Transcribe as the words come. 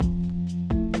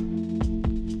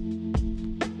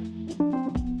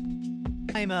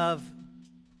time of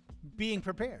being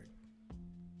prepared,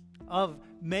 of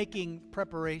making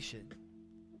preparation.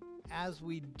 As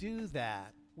we do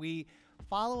that, we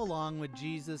follow along with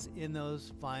Jesus in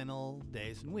those final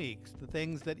days and weeks. The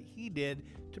things that he did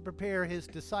to prepare his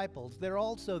disciples, they're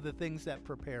also the things that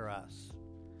prepare us.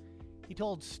 He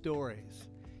told stories.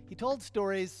 He told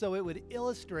stories so it would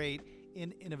illustrate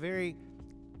in a very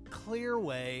clear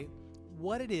way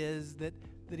what it is that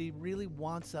he really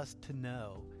wants us to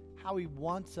know, how he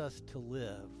wants us to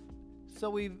live. So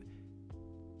we've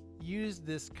used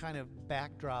this kind of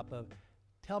backdrop of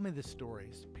tell me the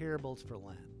stories, parables for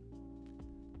Lent.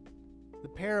 The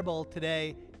parable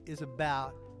today is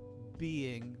about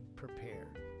being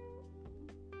prepared.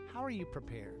 How are you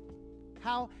prepared?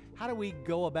 How do we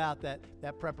go about that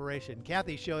preparation?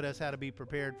 Kathy showed us how to be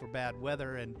prepared for bad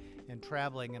weather and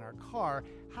traveling in our car.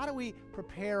 How do we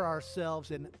prepare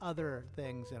ourselves in other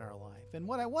things in our life? And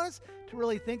what I want us to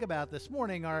really think about this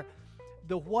morning are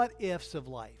the what-ifs of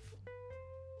life.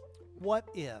 What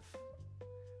if?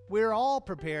 We're all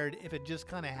prepared if it just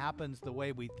kind of happens the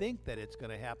way we think that it's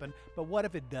going to happen, but what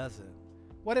if it doesn't?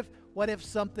 What if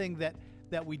something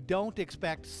that we don't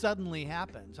expect suddenly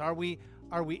happens? Are we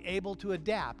able to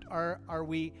adapt? Are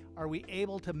we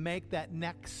able to make that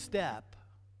next step?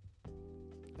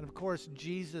 And of course,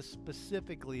 Jesus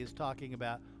specifically is talking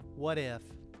about what if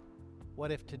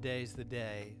today's the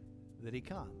day that he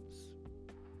comes?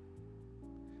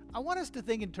 I want us to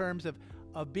think in terms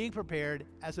of being prepared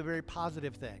as a very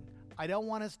positive thing. I don't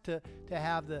want us to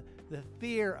have the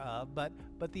fear of, but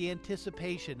the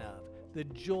anticipation of, the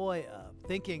joy of,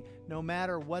 thinking no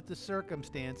matter what the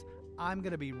circumstance, I'm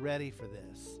going to be ready for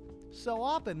this. So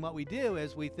often what we do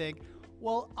is we think,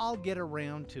 well, I'll get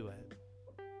around to it.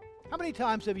 How many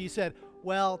times have you said,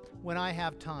 well, when I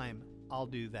have time, I'll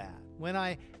do that. When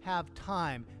I have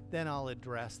time, then I'll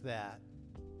address that.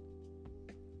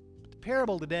 The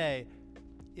parable today,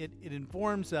 it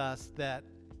informs us that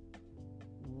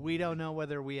we don't know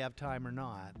whether we have time or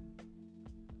not.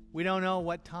 We don't know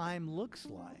what time looks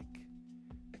like.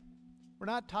 We're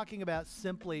not talking about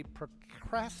simply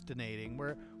procrastinating.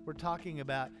 We're talking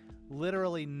about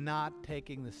literally not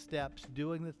taking the steps,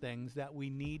 doing the things that we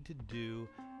need to do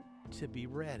to be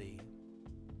ready.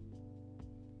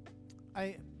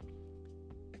 I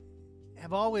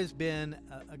have always been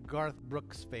a Garth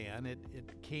Brooks fan.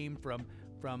 It came from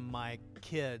my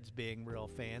kids being real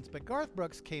fans. But Garth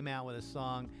Brooks came out with a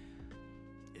song,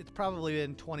 it's probably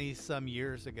been 20 some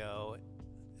years ago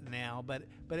now, but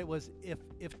it was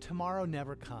If Tomorrow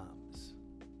Never Comes.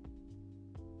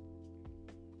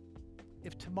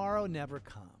 If tomorrow never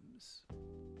comes.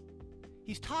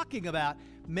 He's talking about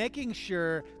making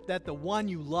sure that the one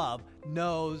you love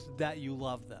knows that you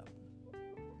love them.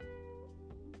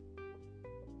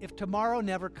 If tomorrow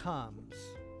never comes,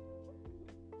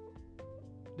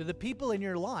 do the people in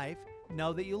your life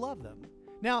know that you love them?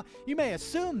 Now, you may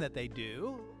assume that they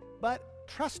do, but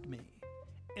trust me,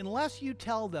 unless you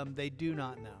tell them, they do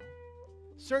not know.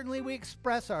 Certainly we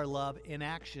express our love in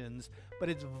actions, but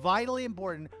it's vitally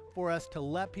important for us to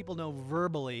let people know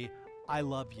verbally, I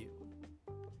love you.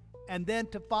 And then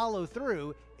to follow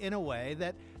through in a way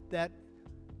that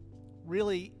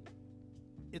really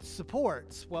it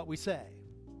supports what we say.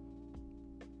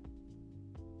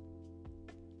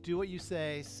 Do what you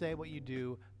say what you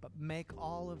do, but make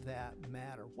all of that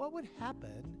matter. What would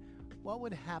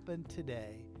happen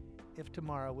today if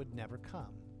tomorrow would never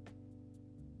come?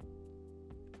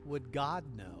 Would God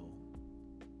know?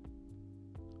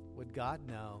 Would God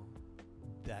know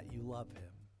that you love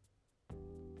him?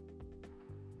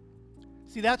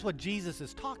 See, that's what Jesus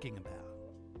is talking about.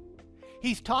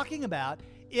 He's talking about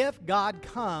if God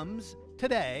comes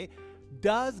today,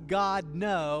 does God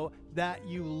know that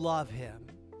you love him?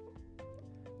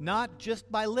 Not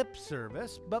just by lip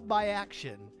service, but by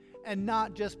action. And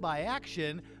not just by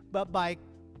action, but by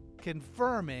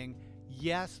confirming,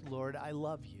 yes, Lord, I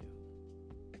love you.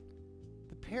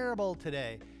 The parable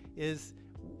today is,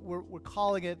 we're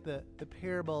calling it the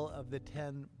parable of the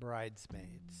 10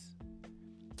 bridesmaids.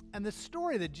 And the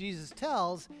story that Jesus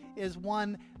tells is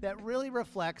one that really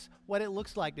reflects what it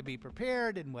looks like to be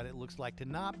prepared and what it looks like to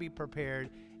not be prepared,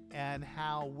 and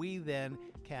how we then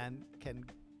can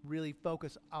really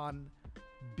focus on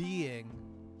being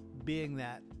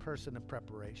that person of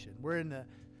preparation. We're in the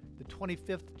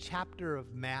 25th chapter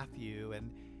of Matthew,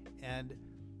 and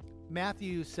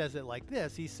Matthew says it like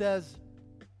this. He says,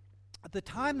 at the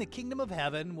time the kingdom of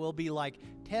heaven will be like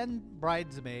 10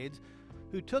 bridesmaids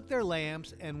who took their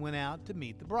lamps and went out to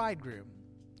meet the bridegroom.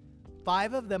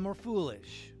 5 of them were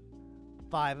foolish.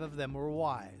 5 of them were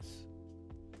wise.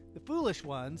 The foolish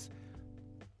ones,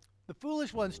 The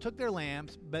foolish ones took their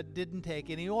lamps, but didn't take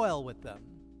any oil with them.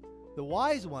 The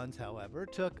wise ones, however,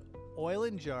 took oil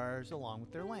in jars along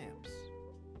with their lamps.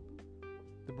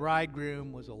 The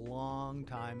bridegroom was a long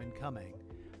time in coming,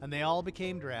 and they all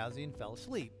became drowsy and fell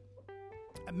asleep.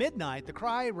 At midnight, the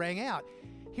cry rang out,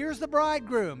 "Here's the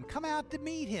bridegroom! Come out to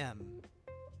meet him!"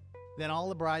 Then all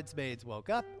the bridesmaids woke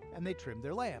up, and they trimmed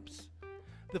their lamps.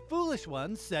 The foolish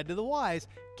ones said to the wise,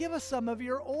 "Give us some of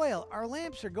your oil. Our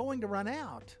lamps are going to run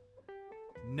out."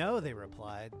 "No," they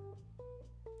replied.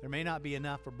 "There may not be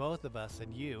enough for both of us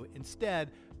and you.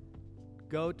 Instead,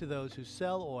 go to those who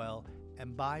sell oil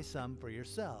and buy some for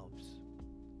yourselves."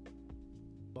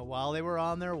 But while they were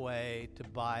on their way to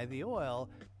buy the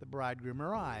oil, the bridegroom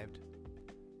arrived.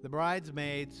 The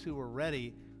bridesmaids who were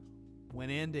ready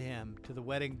went in to him to the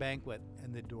wedding banquet,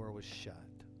 and the door was shut.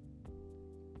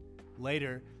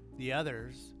 Later, the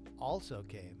others also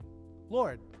came.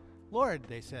 "Lord, Lord,"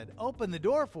 they said, "open the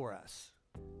door for us."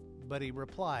 But he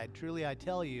replied, "Truly I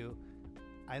tell you,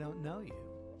 I don't know you.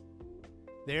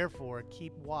 Therefore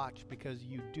keep watch, because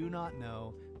you do not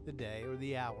know the day or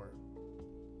the hour."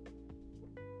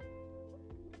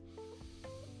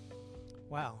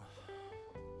 Wow.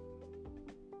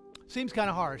 Seems kind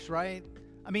of harsh, right?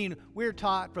 I mean, we're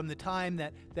taught from the time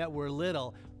that we're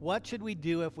little, what should we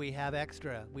do if we have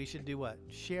extra? We should do what?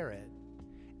 Share it.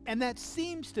 And that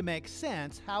seems to make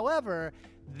sense. However,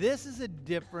 this is a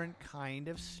different kind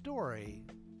of story.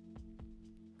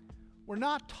 We're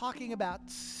not talking about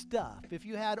stuff. If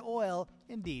you had oil,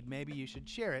 indeed, maybe you should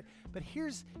share it. But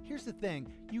here's the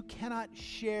thing. You cannot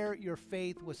share your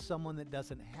faith with someone that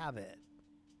doesn't have it.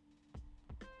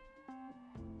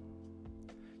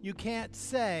 You can't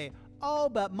say, "Oh,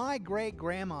 but my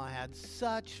great-grandma had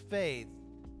such faith.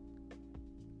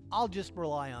 I'll just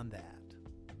rely on that."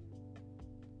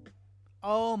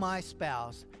 "Oh, my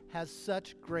spouse has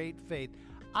such great faith.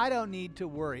 I don't need to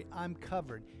worry. I'm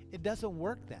covered." It doesn't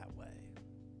work that way.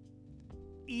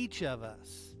 Each of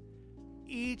us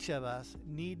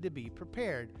need to be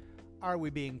prepared. Are we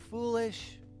being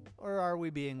foolish or are we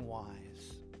being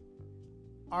wise?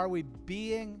 Are we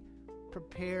being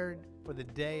prepared for the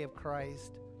day of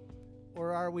Christ,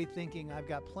 or are we thinking, "I've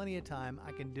got plenty of time,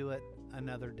 I can do it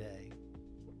another day"?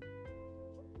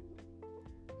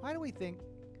 Why do we think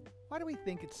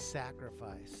it's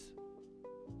sacrifice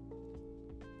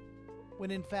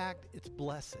when in fact it's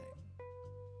blessing?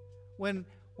 When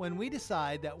we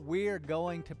decide that we're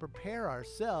going to prepare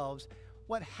ourselves,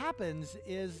 what happens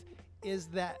is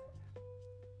that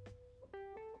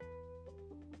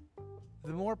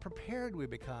the more prepared we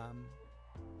become,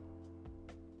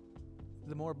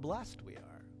 the more blessed we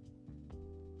are.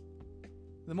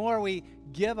 The more we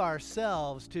give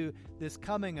ourselves to this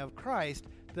coming of Christ,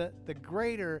 the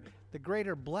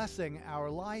greater blessing our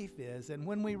life is. And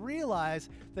when we realize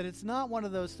that it's not one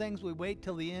of those things we wait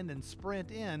till the end and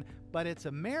sprint in, but it's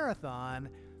a marathon,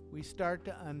 we start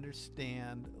to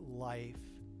understand life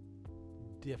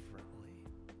differently.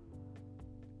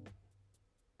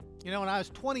 You know, when I was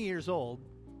 20 years old,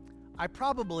 I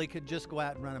probably could just go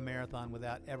out and run a marathon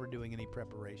without ever doing any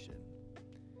preparation.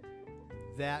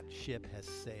 That ship has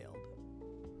sailed.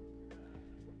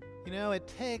 You know, it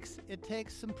takes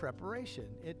some preparation.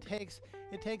 It takes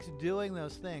doing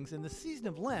those things. In the season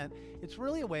of Lent, it's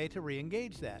really a way to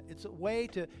re-engage that. It's a way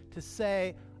to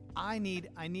say, I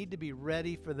need to be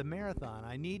ready for the marathon.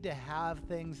 I need to have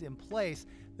things in place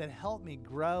that help me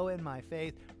grow in my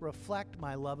faith, reflect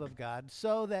my love of God,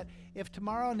 so that if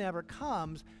tomorrow never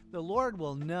comes, the Lord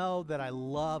will know that I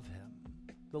love him.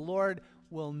 The Lord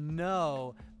will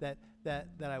know that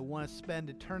I want to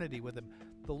spend eternity with him.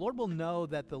 The Lord will know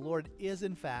that the Lord is,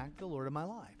 in fact, the Lord of my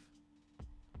life.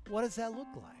 What does that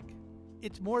look like?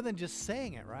 It's more than just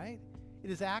saying it, right? It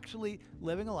is actually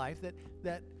living a life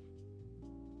that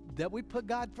we put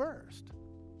God first.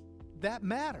 That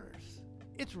matters.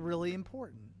 It's really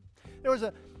important. There was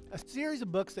a series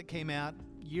of books that came out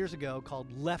years ago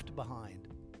called Left Behind.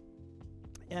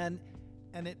 And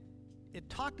it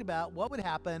talked about what would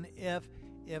happen if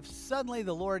suddenly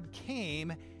the Lord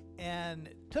came and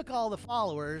took all the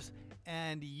followers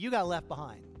and you got left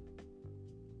behind.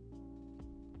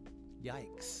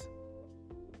 Yikes.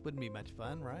 Wouldn't be much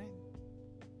fun, right?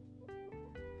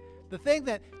 The thing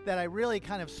that I really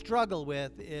kind of struggle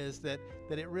with is that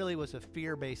it really was a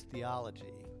fear-based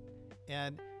theology.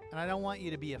 And I don't want you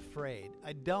to be afraid.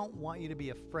 I don't want you to be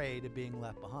afraid of being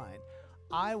left behind.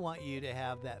 I want you to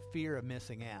have that fear of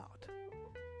missing out.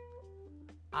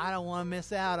 I don't want to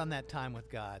miss out on that time with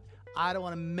God. I don't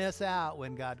want to miss out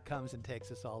when God comes and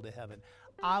takes us all to heaven.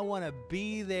 I want to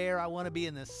be there. I want to be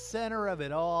in the center of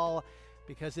it all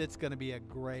because it's going to be a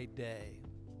great day.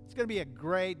 It's going to be a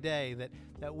great day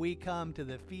that we come to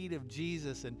the feet of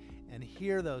Jesus and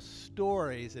hear those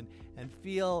stories and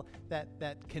feel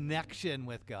that connection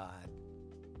with God.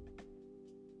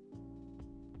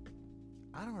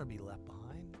 I don't want to be left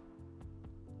behind.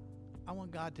 I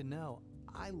want God to know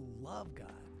I love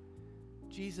God.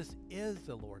 Jesus is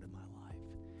the Lord of my life.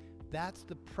 That's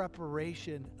the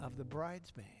preparation of the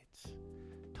bridesmaids.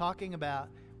 Talking about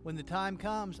when the time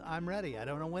comes, I'm ready. I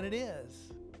don't know when it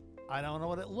is. I don't know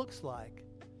what it looks like.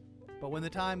 But when the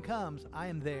time comes, I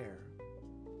am there.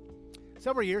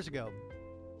 Several years ago,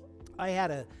 I had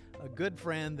a good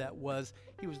friend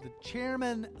he was the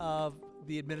chairman of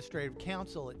the administrative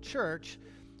council at church,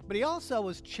 but he also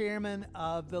was chairman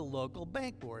of the local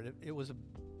bank board. It was a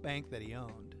bank that he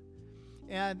owned.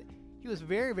 And he was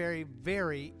very, very,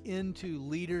 very into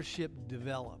leadership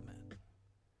development,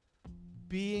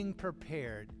 being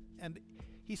prepared. And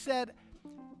he said,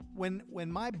 when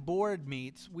my board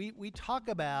meets, we talk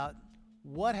about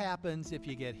what happens if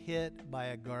you get hit by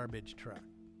a garbage truck.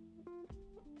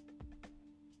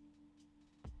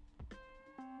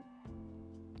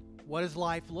 What does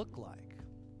life look like?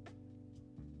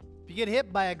 If you get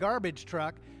hit by a garbage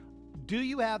truck, do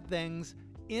you have things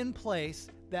in place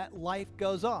that life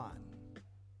goes on?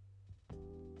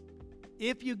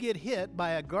 If you get hit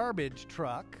by a garbage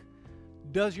truck,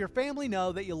 does your family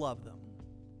know that you love them?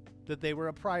 That they were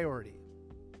a priority?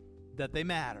 That they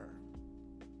matter?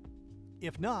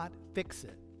 If not, fix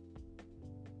it.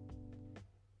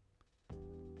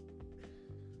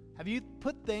 Have you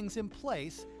put things in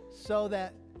place so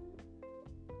that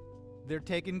they're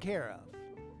taken care of?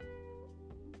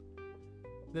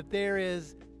 That there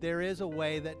is a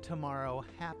way that tomorrow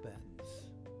happens.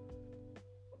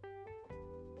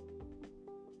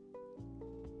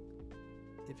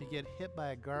 If you get hit by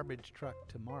a garbage truck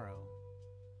tomorrow,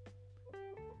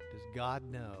 does God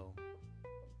know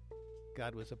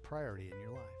God was a priority in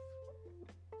your life?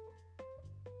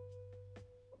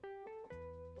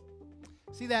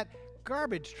 See, that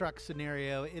garbage truck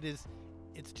scenario,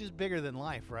 it's just bigger than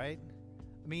life, right?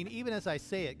 I mean, even as I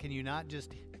say it, can you not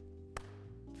just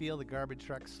feel the garbage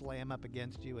truck slam up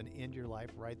against you and end your life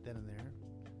right then and there?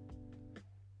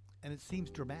 And it seems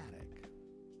dramatic.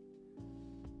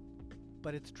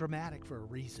 But it's dramatic for a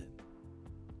reason.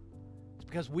 It's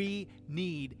because we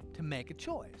need to make a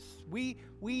choice. We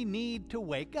need to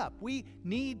wake up. We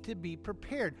need to be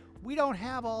prepared. We don't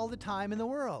have all the time in the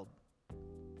world.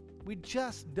 We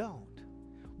just don't.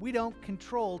 We don't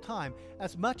control time.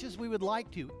 As much as we would like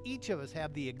to, each of us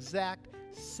have the exact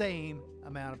same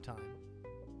amount of time.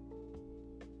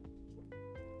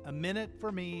 A minute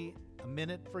for me, a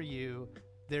minute for you,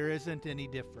 there isn't any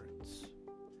difference.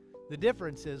 The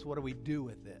difference is, what do we do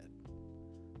with it?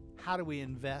 How do we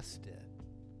invest it?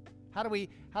 How do we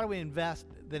invest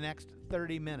the next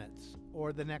 30 minutes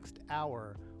or the next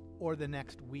hour or the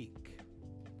next week?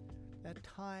 That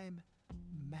time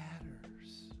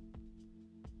matters.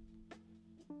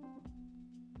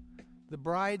 The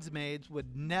bridesmaids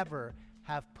would never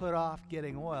have put off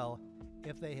getting oil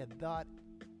if they had thought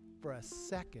for a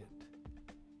second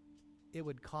it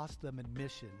would cost them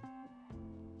admission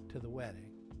to the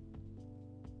wedding.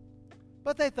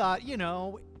 But they thought,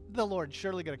 the Lord's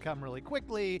surely going to come really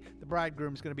quickly. The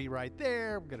bridegroom's going to be right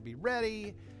there. We're going to be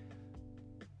ready.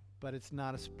 But it's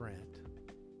not a sprint.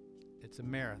 It's a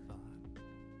marathon.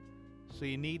 So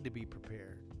you need to be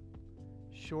prepared.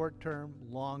 Short term,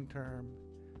 long term,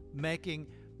 making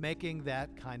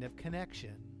that kind of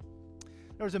connection.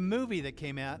 There was a movie that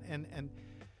came out, and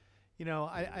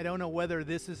I don't know whether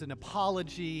this is an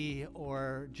apology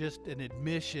or just an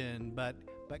admission, but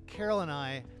Carol and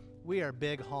I, we are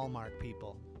big Hallmark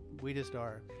people. We just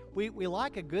are. We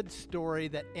like a good story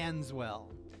that ends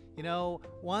well.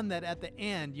 One that at the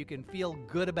end you can feel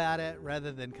good about it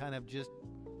rather than kind of just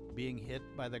being hit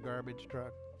by the garbage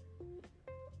truck.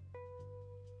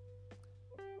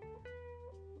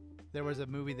 There was a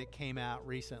movie that came out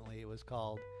recently. It was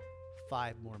called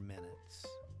 5 More Minutes.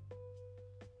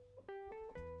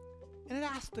 And it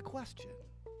asked the question,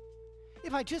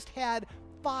 if I just had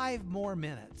 5 more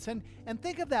minutes, and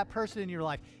think of that person in your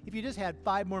life, if you just had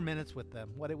 5 more minutes with them,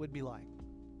 what it would be like.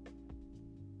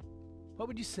 What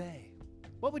would you say?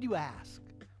 What would you ask?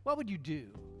 What would you do?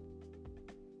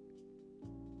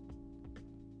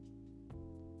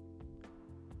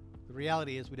 The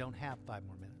reality is we don't have 5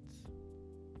 more minutes,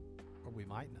 or we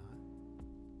might not.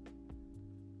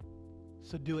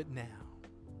 So do it now.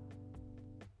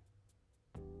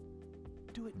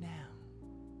 Do it now.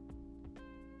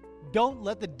 Don't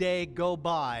let the day go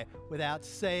by without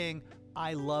saying,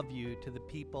 I love you to the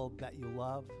people that you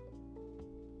love.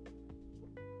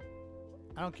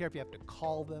 I don't care if you have to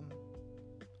call them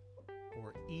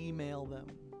or email them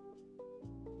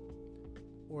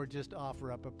or just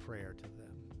offer up a prayer to them.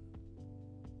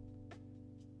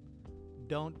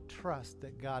 Don't trust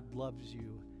that God loves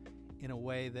you in a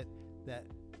way that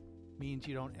means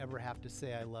you don't ever have to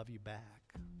say, I love you back.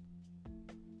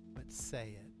 But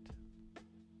say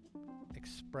it,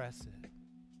 express it,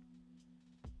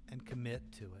 and commit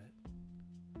to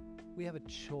it. We have a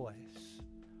choice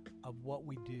of what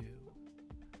we do.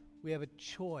 We have a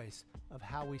choice of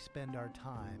how we spend our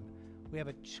time. We have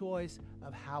a choice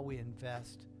of how we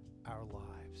invest our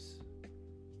lives.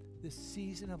 This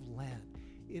season of Lent,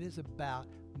 it is about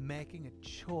making a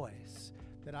choice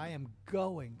that I am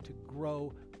going to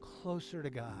grow closer to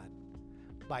God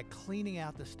by cleaning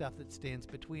out the stuff that stands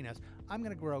between us. I'm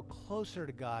going to grow closer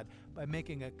to God by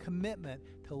making a commitment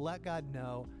to let God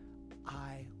know,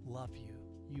 I love you.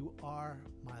 You are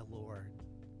my Lord.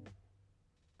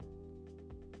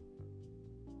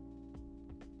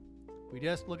 We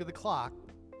just look at the clock.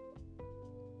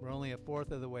 We're only a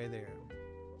fourth of the way there.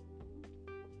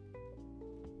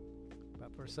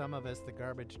 But for some of us, the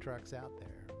garbage truck's out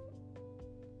there.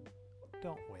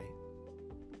 Don't wait.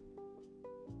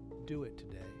 Do it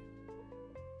today.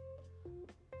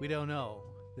 We don't know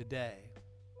the day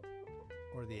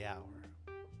or the hour.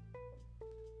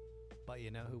 But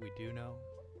you know who we do know?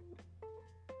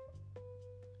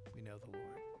 We know the Lord.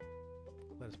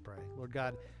 Let us pray. Lord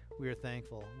God, we are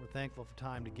thankful. We're thankful for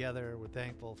time together. We're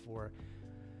thankful for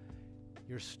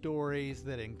your stories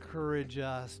that encourage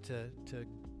us to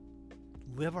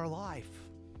live our life,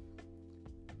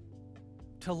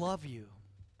 to love you,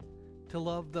 to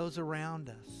love those around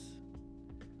us.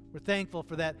 We're thankful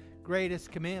for that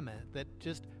greatest commandment that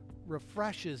just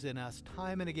refreshes in us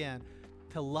time and again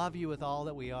to love you with all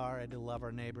that we are and to love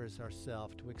our neighbors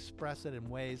ourselves, to express it in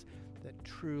ways that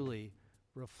truly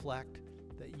reflect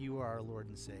that you are our Lord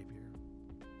and Savior.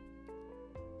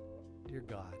 Dear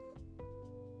God,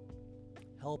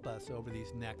 help us over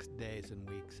these next days and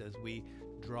weeks as we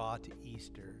draw to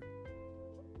Easter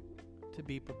to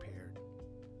be prepared.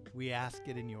 We ask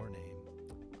it in your name.